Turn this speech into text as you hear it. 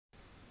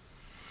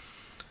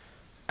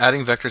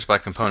Adding vectors by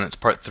components,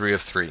 part 3 of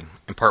 3.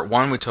 In part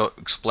 1 we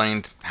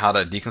explained how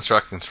to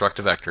deconstruct and construct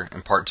a vector.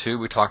 In part 2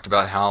 we talked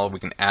about how we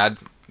can add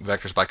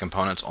vectors by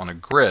components on a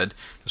grid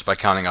just by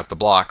counting out the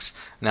blocks.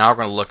 Now we're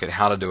going to look at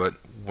how to do it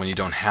when you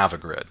don't have a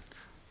grid,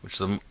 which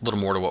is a little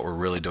more to what we're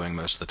really doing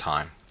most of the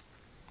time.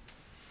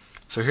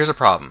 So here's a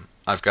problem.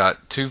 I've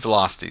got two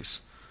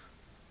velocities,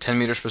 10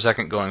 meters per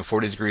second going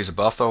 40 degrees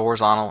above the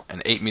horizontal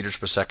and 8 meters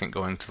per second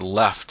going to the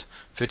left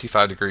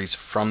 55 degrees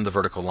from the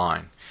vertical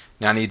line.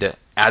 Now I need to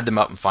add them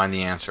up and find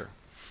the answer.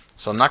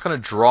 So I'm not going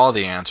to draw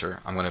the answer.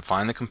 I'm going to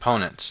find the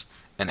components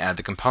and add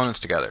the components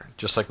together,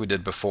 just like we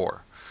did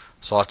before.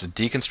 So I'll have to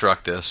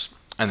deconstruct this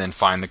and then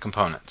find the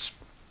components.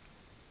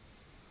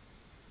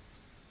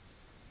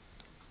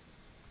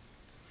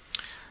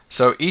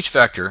 So each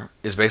vector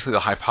is basically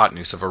the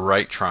hypotenuse of a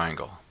right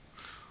triangle.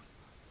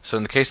 So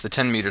in the case of the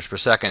 10 meters per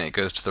second, it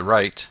goes to the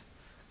right,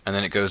 and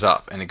then it goes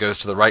up, and it goes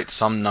to the right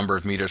some number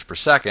of meters per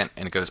second,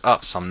 and it goes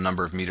up some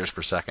number of meters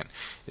per second.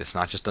 It's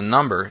not just a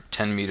number.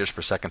 10 meters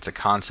per second is a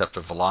concept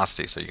of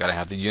velocity, so you got to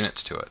have the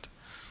units to it.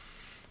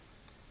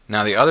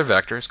 Now the other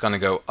vector is going to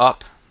go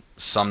up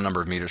some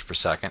number of meters per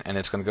second, and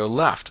it's going to go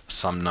left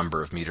some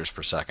number of meters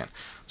per second.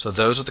 So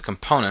those are the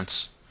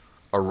components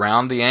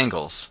around the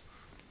angles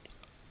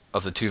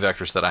of the two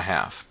vectors that I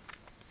have.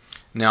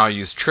 Now I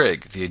use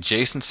trig. The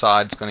adjacent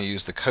side is going to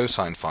use the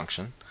cosine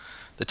function.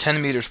 The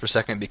 10 meters per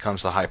second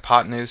becomes the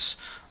hypotenuse.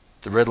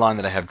 The red line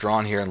that I have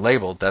drawn here and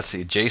labeled, that's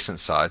the adjacent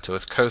side, so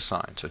it's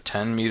cosine. So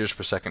 10 meters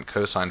per second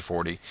cosine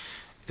 40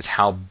 is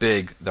how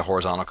big the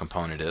horizontal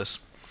component is.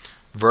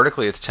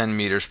 Vertically, it's 10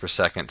 meters per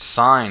second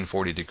sine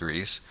 40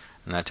 degrees,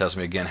 and that tells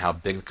me again how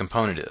big the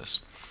component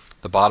is.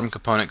 The bottom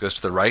component goes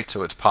to the right,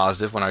 so it's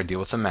positive when I deal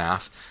with the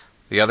math.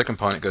 The other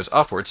component goes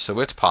upwards, so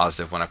it's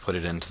positive when I put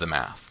it into the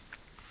math.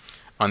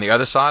 On the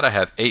other side, I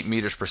have 8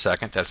 meters per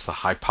second, that's the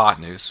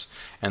hypotenuse,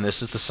 and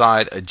this is the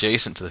side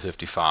adjacent to the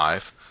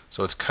 55,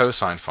 so it's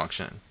cosine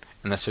function,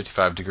 and that's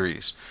 55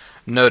 degrees.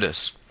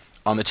 Notice,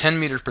 on the 10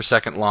 meters per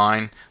second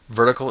line,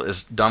 vertical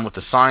is done with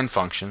the sine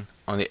function.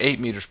 On the 8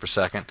 meters per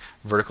second,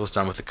 vertical is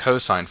done with the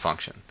cosine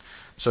function.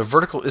 So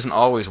vertical isn't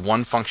always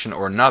one function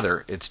or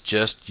another, it's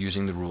just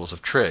using the rules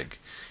of trig.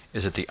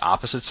 Is it the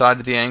opposite side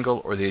of the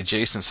angle or the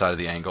adjacent side of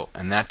the angle?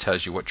 And that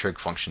tells you what trig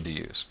function to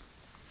use.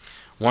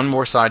 One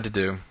more side to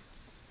do.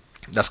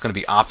 That's going to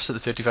be opposite the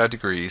 55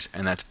 degrees,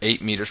 and that's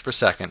 8 meters per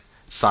second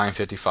sine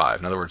 55.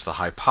 In other words, the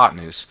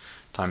hypotenuse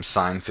times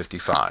sine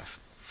 55.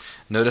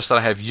 Notice that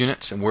I have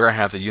units and where I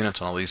have the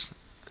units on all these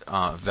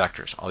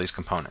vectors, all these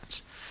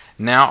components.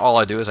 Now all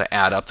I do is I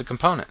add up the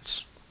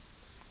components.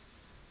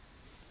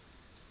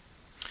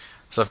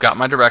 So I've got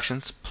my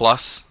directions,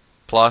 plus,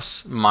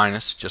 plus,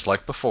 minus, just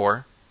like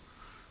before.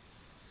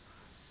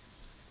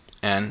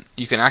 And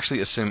you can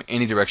actually assume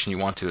any direction you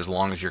want to as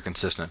long as you're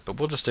consistent, but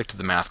we'll just stick to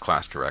the math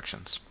class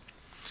directions.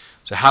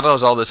 So how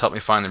does all this help me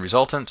find the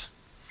resultant?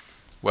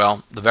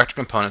 Well, the vector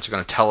components are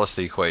going to tell us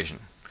the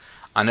equation.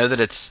 I know that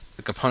it's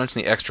the components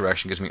in the x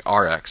direction gives me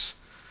rx,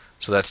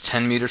 so that's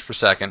 10 meters per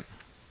second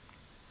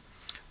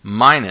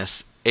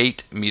minus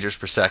 8 meters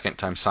per second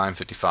times sine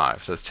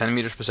 55. So it's 10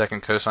 meters per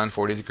second cosine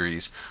 40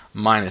 degrees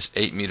minus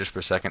 8 meters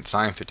per second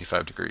sine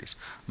 55 degrees.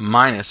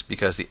 Minus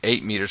because the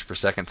 8 meters per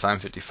second sine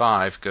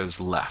 55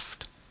 goes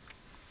left.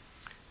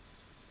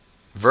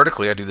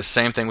 Vertically, I do the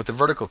same thing with the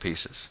vertical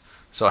pieces.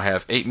 So I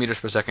have 8 meters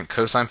per second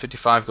cosine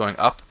 55 going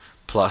up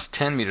plus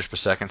 10 meters per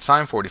second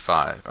sine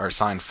 45 or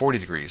sine 40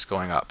 degrees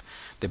going up.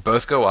 They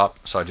both go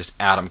up, so I just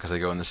add them because they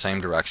go in the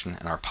same direction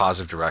and are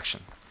positive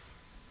direction.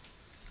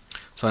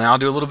 So now I'll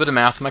do a little bit of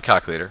math with my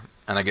calculator,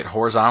 and I get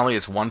horizontally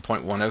it's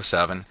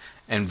 1.107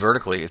 and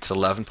vertically it's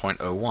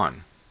 11.01.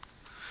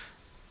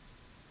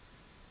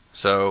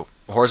 So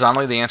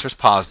horizontally the answer is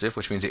positive,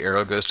 which means the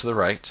arrow goes to the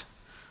right.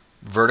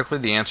 Vertically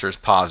the answer is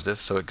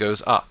positive, so it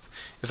goes up.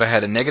 If I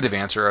had a negative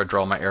answer, I'd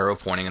draw my arrow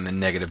pointing in the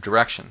negative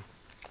direction.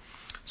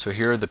 So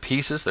here are the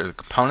pieces, they're the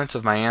components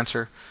of my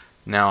answer.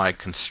 Now I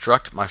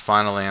construct my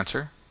final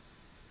answer.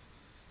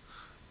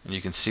 And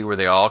you can see where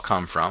they all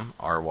come from,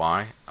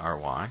 ry,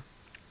 ry.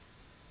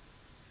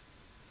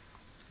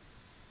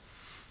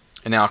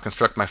 And now I'll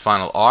construct my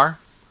final r,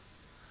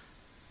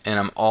 and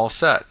I'm all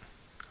set.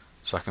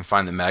 So I can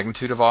find the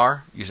magnitude of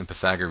r using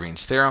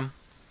Pythagorean's theorem,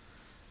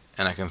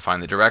 and I can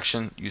find the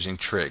direction using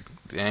trig,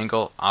 the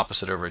angle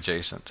opposite over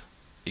adjacent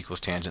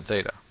equals tangent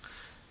theta.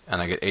 And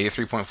I get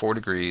 83.4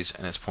 degrees,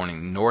 and it's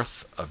pointing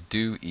north of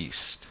due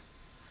east.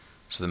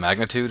 So the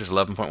magnitude is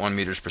 11.1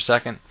 meters per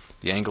second.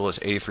 The angle is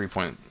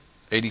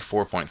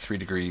 84.3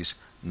 degrees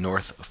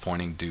north of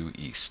pointing due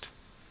east.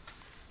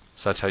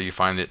 So that's how you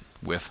find it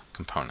with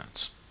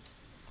components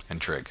and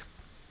trig.